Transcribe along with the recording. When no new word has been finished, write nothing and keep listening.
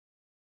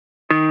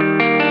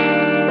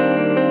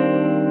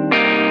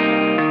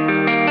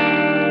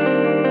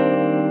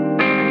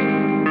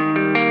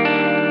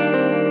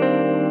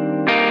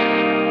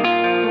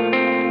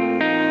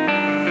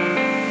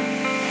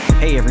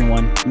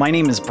My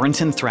name is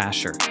Brenton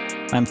Thrasher.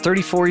 I'm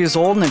 34 years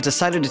old and have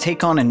decided to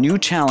take on a new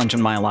challenge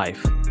in my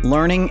life,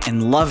 learning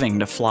and loving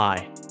to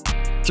fly.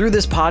 Through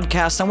this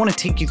podcast, I want to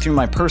take you through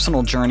my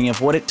personal journey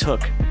of what it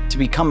took to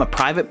become a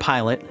private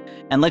pilot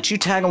and let you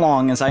tag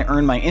along as I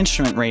earn my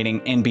instrument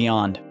rating and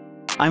beyond.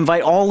 I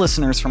invite all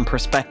listeners from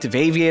prospective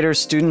aviators,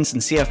 students,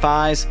 and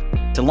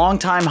CFIs to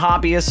longtime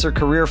hobbyists or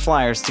career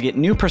flyers to get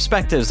new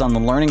perspectives on the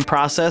learning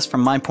process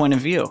from my point of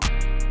view.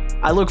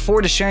 I look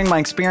forward to sharing my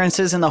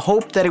experiences in the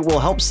hope that it will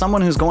help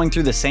someone who's going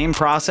through the same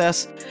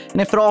process, and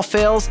if it all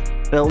fails,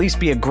 it'll at least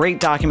be a great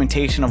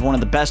documentation of one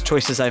of the best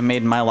choices I've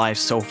made in my life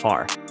so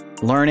far,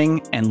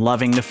 learning and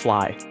loving to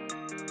fly.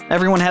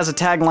 Everyone has a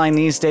tagline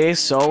these days,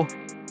 so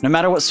no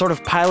matter what sort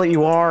of pilot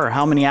you are or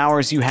how many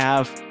hours you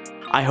have,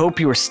 I hope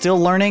you are still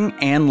learning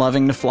and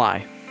loving to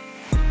fly.